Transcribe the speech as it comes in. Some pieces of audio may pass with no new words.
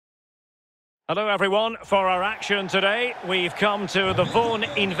Hello everyone, for our action today we've come to the Wohn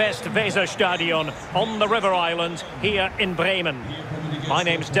Invest Weserstadion on the River Island here in Bremen. My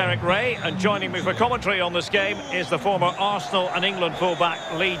name's Derek Ray and joining me for commentary on this game is the former Arsenal and England fullback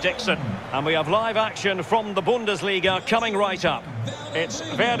Lee Dixon. And we have live action from the Bundesliga coming right up. It's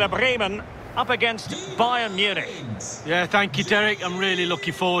Werder Bremen up against Bayern Munich. Yeah, thank you, Derek. I'm really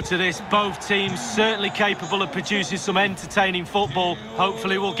looking forward to this. Both teams certainly capable of producing some entertaining football.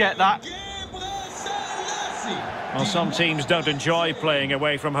 Hopefully we'll get that. Well, some teams don't enjoy playing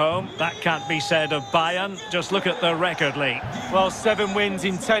away from home. That can't be said of Bayern. Just look at their record, Lee. Well, 7 wins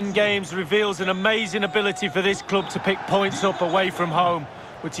in 10 games reveals an amazing ability for this club to pick points up away from home,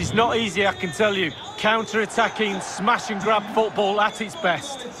 which is not easy, I can tell you. Counter-attacking, smash-and-grab football at its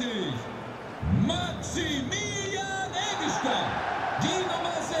best.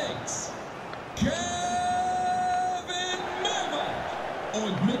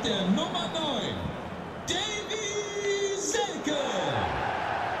 Und mit der Nummer 9,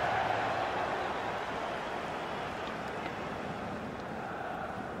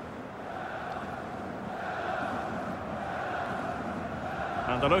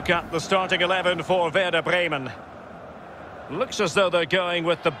 And a look at the starting 11 for Werder Bremen. Looks as though they're going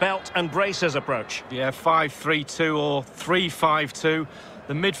with the belt and braces approach. Yeah, 5-3-2 or 3-5-2.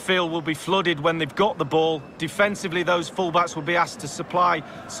 The midfield will be flooded when they've got the ball. Defensively, those fullbacks will be asked to supply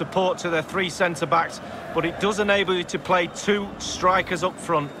support to their 3 centre-backs, but it does enable you to play 2 strikers up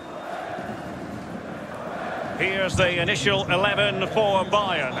front. Here's the initial 11 for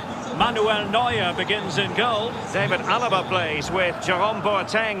Bayern. Manuel Neuer begins in goal. David Alaba plays with Jerome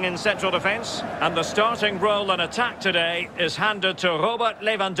Boateng in central defence. And the starting role in attack today is handed to Robert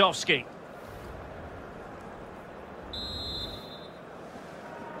Lewandowski.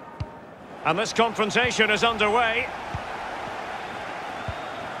 And this confrontation is underway.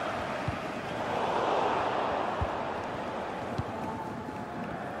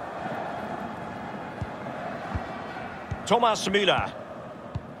 Thomas Müller.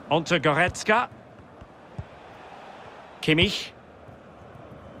 On to Goretzka. Kimmich.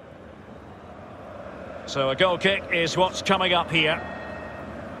 So a goal kick is what's coming up here.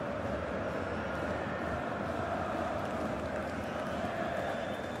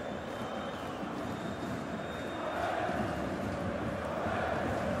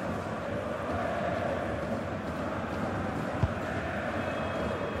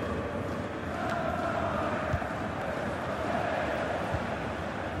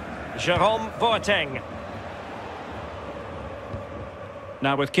 Jerome Boateng.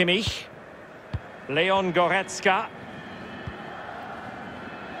 Now with Kimmich. Leon Goretzka.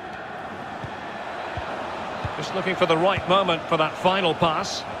 Just looking for the right moment for that final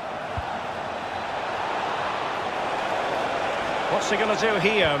pass. What's he going to do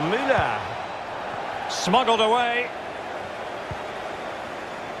here? Müller. Smuggled away.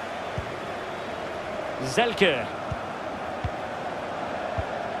 Zelke.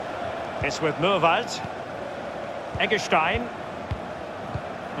 It's with Murwald. Eggestein.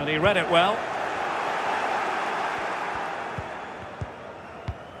 And he read it well.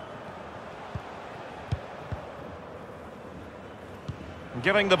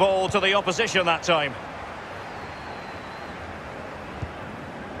 Giving the ball to the opposition that time.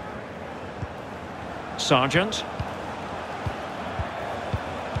 Sargent.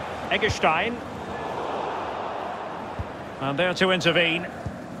 Eggestein. And there to intervene.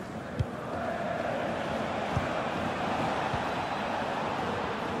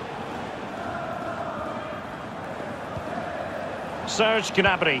 Serge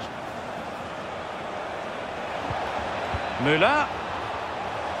Gnabry. Müller.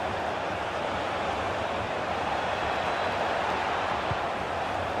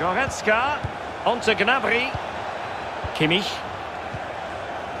 Goretzka. On to Gnabry. Kimmich.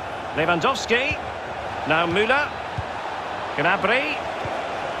 Lewandowski. Now Müller. Gnabry.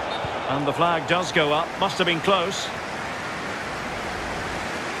 And the flag does go up. Must have been close.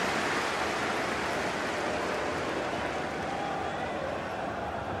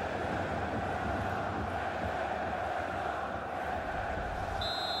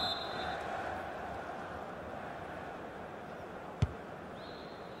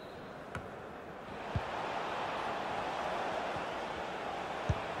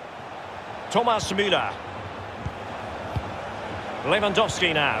 Thomas Müller.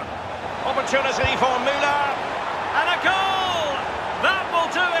 Lewandowski now. Opportunity for Müller. And a goal! That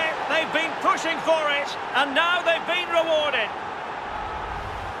will do it. They've been pushing for it, and now they've been rewarded.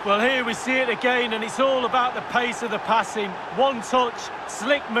 Well, here we see it again, and it's all about the pace of the passing. One touch,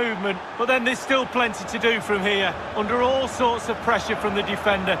 slick movement, but then there's still plenty to do from here. Under all sorts of pressure from the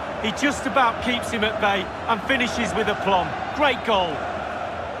defender, he just about keeps him at bay and finishes with aplomb. Great goal.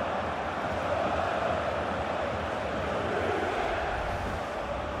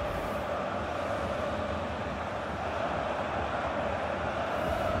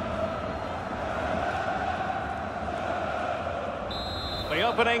 The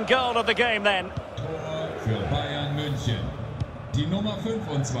opening goal of the game then. Tor für Bayern München. Die Nummer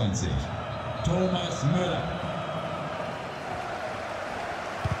 25. Thomas Müller.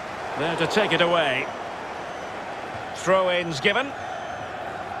 There to take it away. Throw-ins given.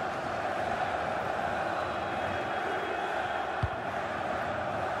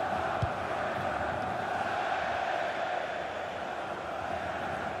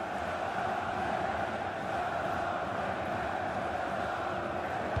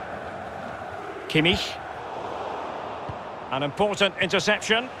 Kimmich. An important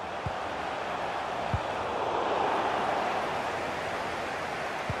interception.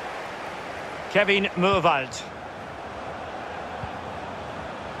 Kevin Möwald.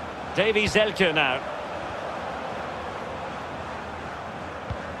 Davy Selke now.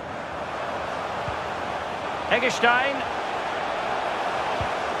 Eggestein.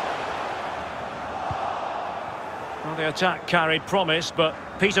 Well, the attack carried promise, but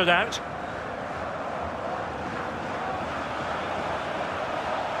petered out.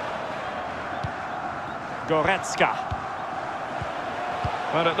 Goretzka.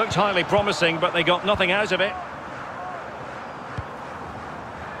 Well, it looked highly promising, but they got nothing out of it.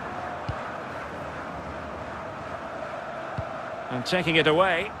 And taking it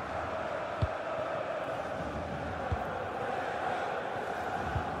away.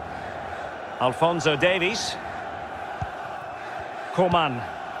 Alphonso Davies. Coman.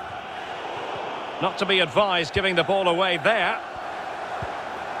 Not to be advised giving the ball away there.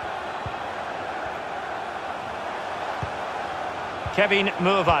 Kevin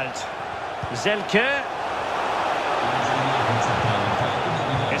Möwald. Selke.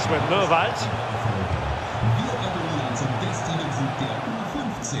 It's with Möwald. Wir gratulieren zum gestrigen Sieg der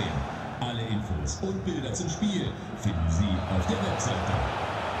U15. Alle Infos und Bilder zum Spiel finden Sie auf der Webseite.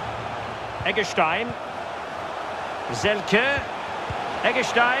 Eggestein. Selke.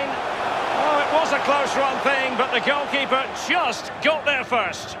 Eggestein. Oh, it was a close run thing, but the goalkeeper just got there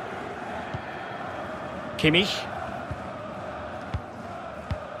first. Kimmich.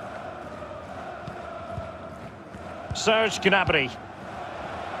 Serge Gnabry.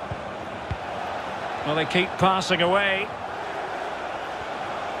 Well, they keep passing away.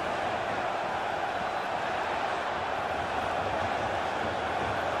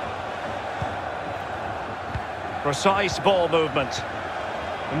 Precise ball movement.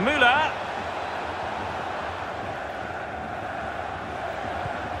 Müller.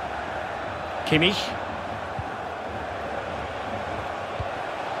 Kimmich.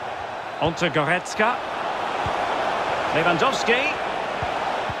 Onto Goretzka. Lewandowski.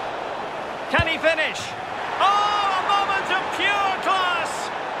 Can he finish? Oh, a moment of pure class!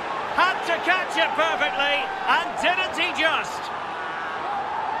 Had to catch it perfectly, and didn't he just?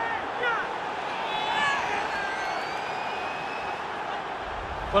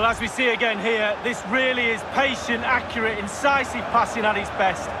 Well, as we see again here, this really is patient, accurate, incisive passing at its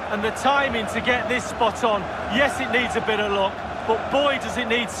best. And the timing to get this spot on, yes, it needs a bit of luck, but boy, does it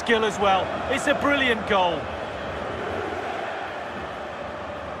need skill as well. It's a brilliant goal.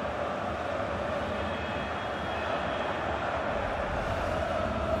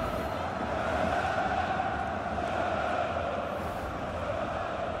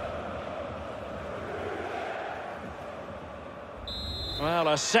 Well,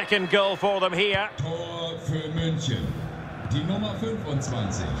 a second goal for them here. Tor für München. Die Nummer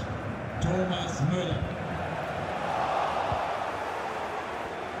 25. Thomas Müller.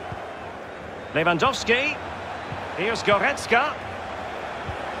 Lewandowski. Here's Goretzka.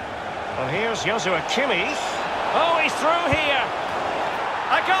 Well, here's Joshua Kimmich. Oh, he's through here.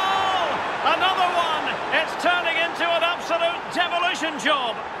 A goal! Another one! It's turning into an absolute demolition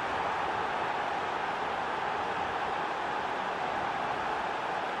job.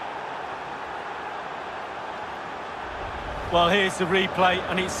 Well, here's the replay,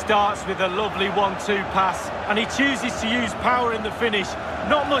 and it starts with a lovely 1-2 pass, and he chooses to use power in the finish.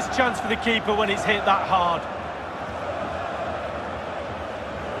 Not much chance for the keeper when it's hit that hard.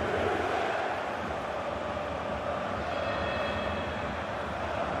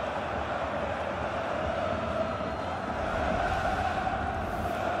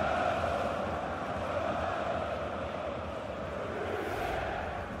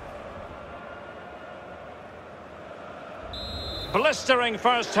 blistering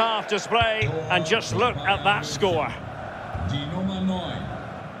first half display, and just look at that score. Die Nummer 9,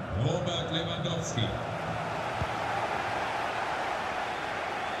 Robert Lewandowski.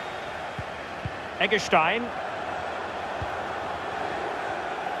 Eggestein.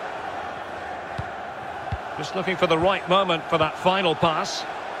 Just looking for the right moment for that final pass.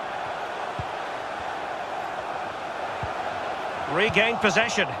 Regained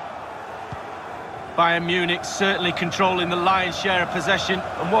possession. Bayern Munich certainly controlling the lion's share of possession,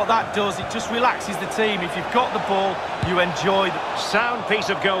 and what that does, it just relaxes the team. If you've got the ball, you enjoy the... Sound piece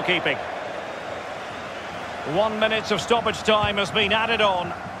of goalkeeping. 1 minute of stoppage time has been added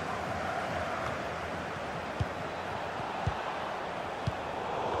on.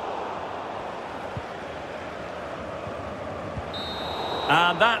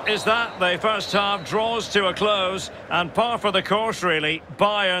 And that is that. The first half draws to a close, and par for the course, really.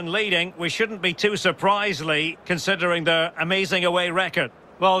 Bayern leading. We shouldn't be too surprised, Lee, considering their amazing away record.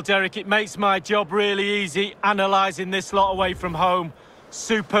 Well, Derek, it makes my job really easy, analysing this lot away from home.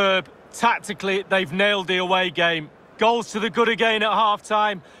 Superb. Tactically, they've nailed the away game. Goals to the good again at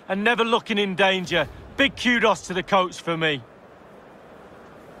half-time, and never looking in danger. Big kudos to the coach for me.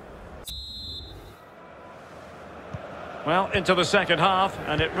 Well, into the second half,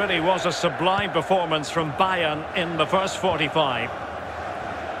 and it really was a sublime performance from Bayern in the first 45.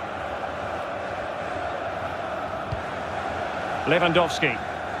 Lewandowski.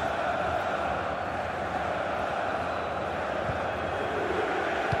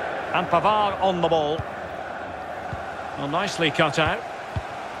 And Pavard on the ball. Well, nicely cut out.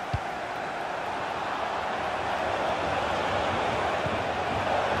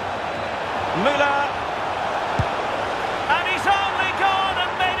 Müller.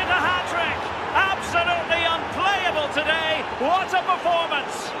 Today, what a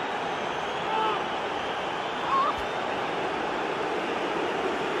performance!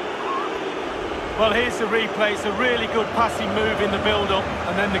 Well, here's the replay. It's a really good passing move in the build-up,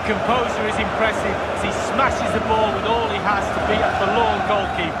 and then the composure is impressive as he smashes the ball with all he has to beat a forlorn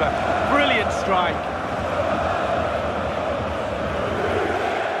goalkeeper. Brilliant strike.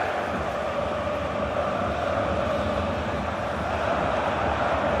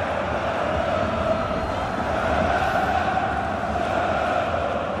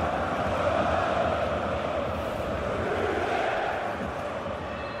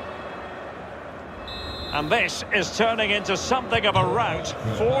 And this is turning into something of a rout.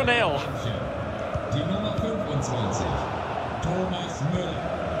 4-0. Die Nummer 25, Thomas Müller.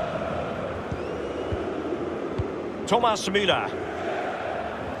 Thomas Müller.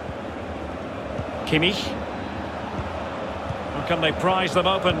 Kimmich. And can they prise them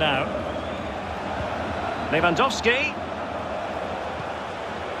open now? Lewandowski.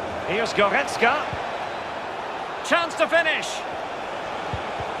 Here's Goretzka. Chance to finish.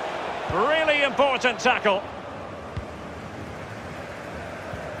 Really important tackle.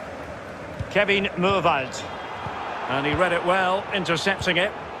 Kevin Möwald. And he read it well, intercepting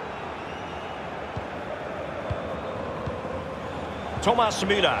it. Thomas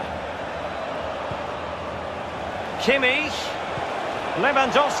Müller. Kimmich.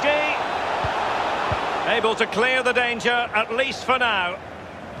 Lewandowski. Able to clear the danger, at least for now.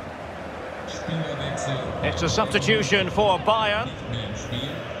 It's a substitution for Bayern.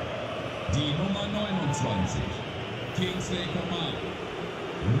 Die Nummer 29, Kingsley Coman.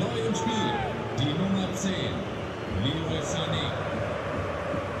 Neu im Spiel, die Nummer 10, Leroy Sané.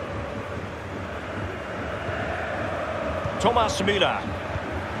 Thomas Müller.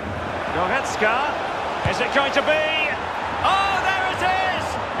 Goretzka. Is it going to be? Oh, there it is!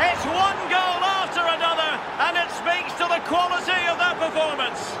 It's one goal after another, and it speaks to the quality of that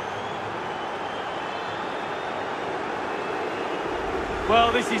performance.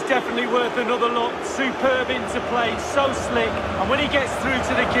 Well, this is definitely worth another look. Superb interplay, so slick. And when he gets through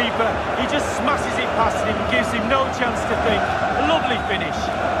to the keeper, he just smashes it past him, gives him no chance to think. A lovely finish.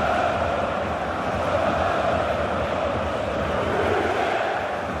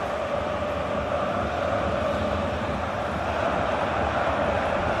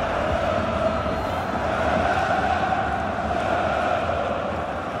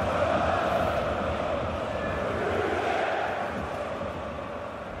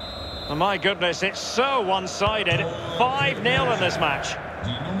 Oh, my goodness, it's so one-sided. 5-0 in this match.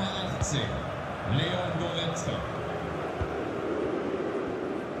 Die Nummer 18, Leon Goretzka.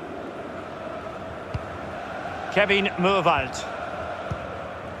 Kevin Möwald.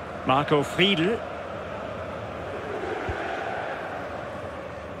 Marco Friedl.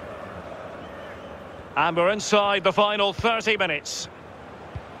 And we're inside the final 30 minutes.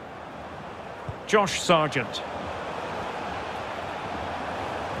 Josh Sargent.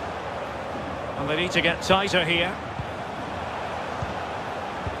 They need to get tighter here.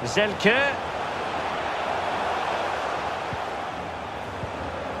 Zelke.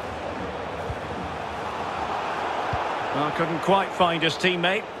 Well, couldn't quite find his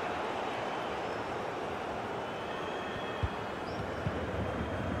teammate.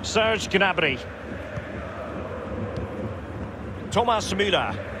 Serge Gnabry. Thomas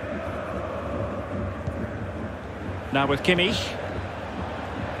Müller. Now with Kimmich.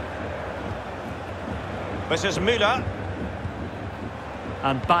 This is Müller.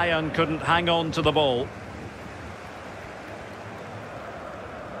 And Bayern couldn't hang on to the ball.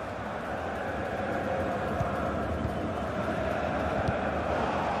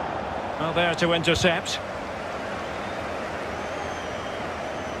 Well, there to intercept.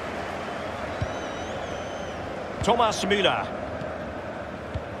 Thomas Müller.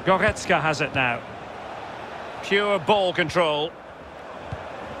 Goretzka has it now. Pure ball control.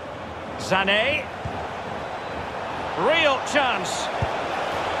 Sané. Real chance.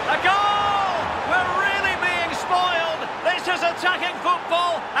 A goal! We're really being spoiled. This is attacking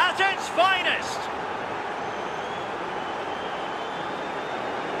football at its finest.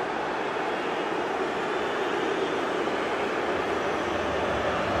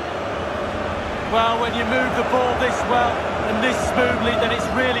 Well, when you move the ball this well and this smoothly, then it's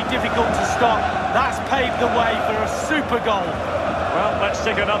really difficult to stop. That's paved the way for a super goal. Well, let's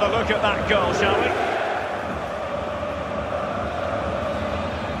take another look at that goal, shall we?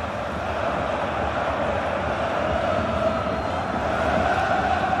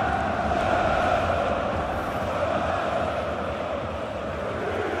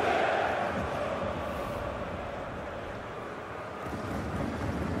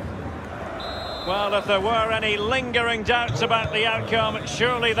 Well, if there were any lingering doubts about the outcome,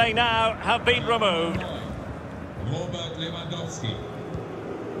 surely they now have been removed. Robert Lewandowski.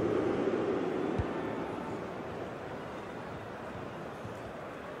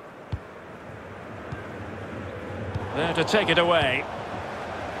 There to take it away.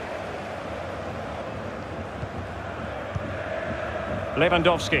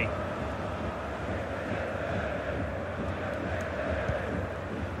 Lewandowski.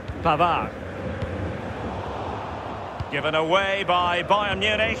 Pavard. Given away by Bayern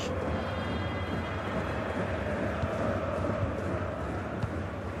Munich.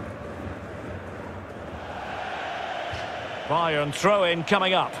 Bayern throw-in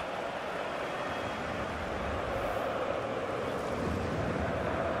coming up.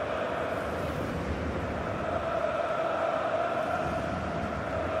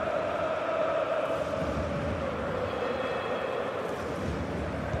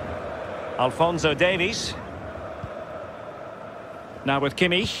 Alphonso Davies. Now with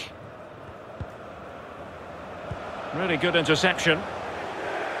Kimmich. Really good interception.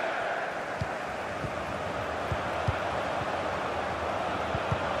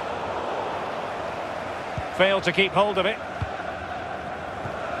 Failed to keep hold of it.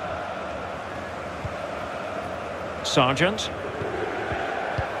 Sargent.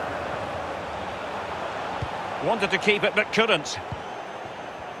 Wanted to keep it but couldn't.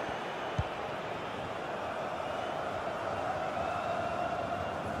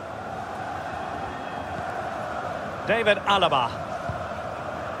 David Alaba.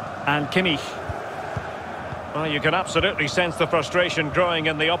 And Kimmich. Well, you can absolutely sense the frustration growing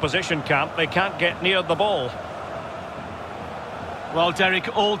in the opposition camp. They can't get near the ball. Well,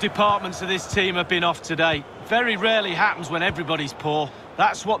 Derek, all departments of this team have been off today. Very rarely happens when everybody's poor.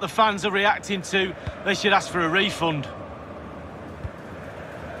 That's what the fans are reacting to. They should ask for a refund.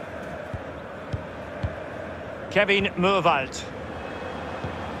 Kevin Murwald.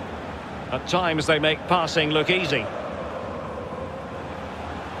 At times they make passing look easy.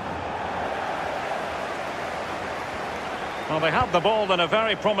 Well, they had the ball in a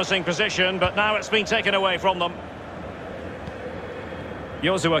very promising position, but now it's been taken away from them.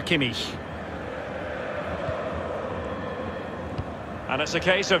 Joshua Kimmich. And it's a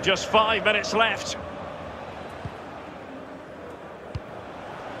case of just 5 minutes left.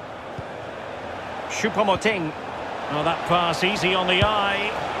 Choupo-Moting. Oh, that pass easy on the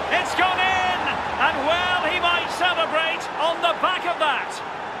eye. It's gone in! And well, he might celebrate on the back of that.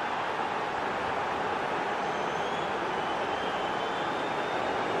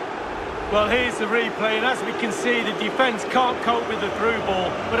 Well, here's the replay, and as we can see, the defence can't cope with the through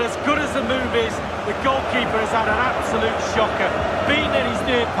ball. But as good as the move is, the goalkeeper has had an absolute shocker. Beaten in his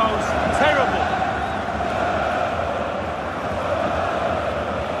near post. Terrible.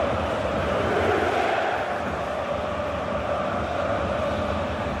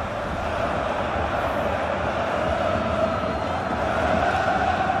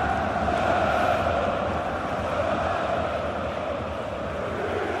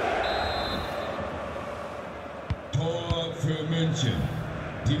 München.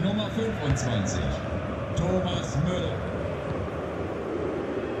 Die Nummer 25, Thomas Müller.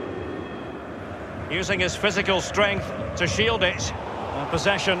 Using his physical strength to shield it.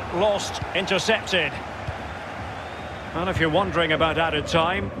 Possession lost, intercepted. And if you're wondering about added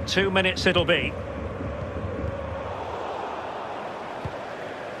time, 2 minutes it'll be.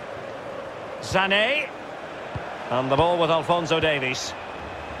 Sané. And the ball with Alphonso Davies.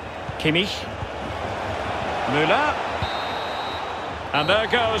 Kimmich. Müller. And there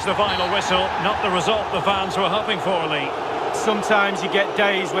goes the final whistle. Not the result the fans were hoping for, Lee. Sometimes you get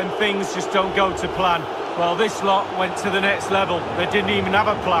days when things just don't go to plan. Well, this lot went to the next level. They didn't even have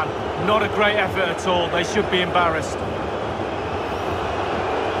a plan. Not a great effort at all. They should be embarrassed.